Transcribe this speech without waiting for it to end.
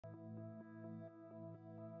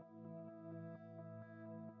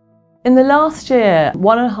In the last year,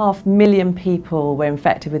 1.5 million people were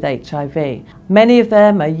infected with HIV. Many of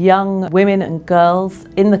them are young women and girls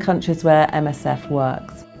in the countries where MSF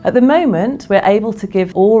works. At the moment, we're able to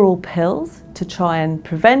give oral pills to try and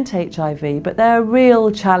prevent HIV, but there are real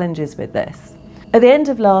challenges with this. At the end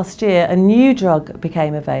of last year, a new drug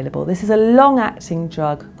became available. This is a long-acting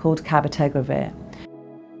drug called cabotegravir.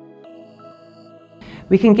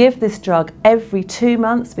 We can give this drug every 2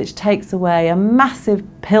 months, which takes away a massive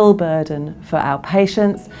pill burden for our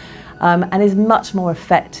patients and is much more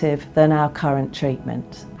effective than our current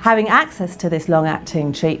treatment. Having access to this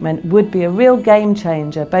long-acting treatment would be a real game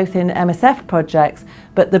changer, both in MSF projects,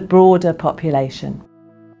 but the broader population.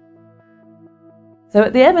 So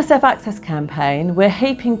at the MSF Access campaign, we're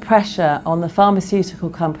heaping pressure on the pharmaceutical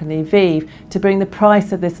company ViiV to bring the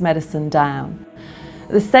price of this medicine down.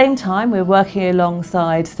 At the same time, we're working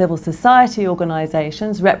alongside civil society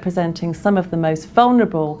organisations representing some of the most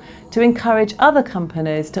vulnerable to encourage other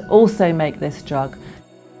companies to also make this drug.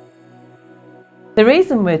 The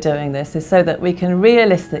reason we're doing this is so that we can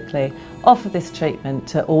realistically offer this treatment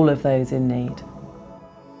to all of those in need.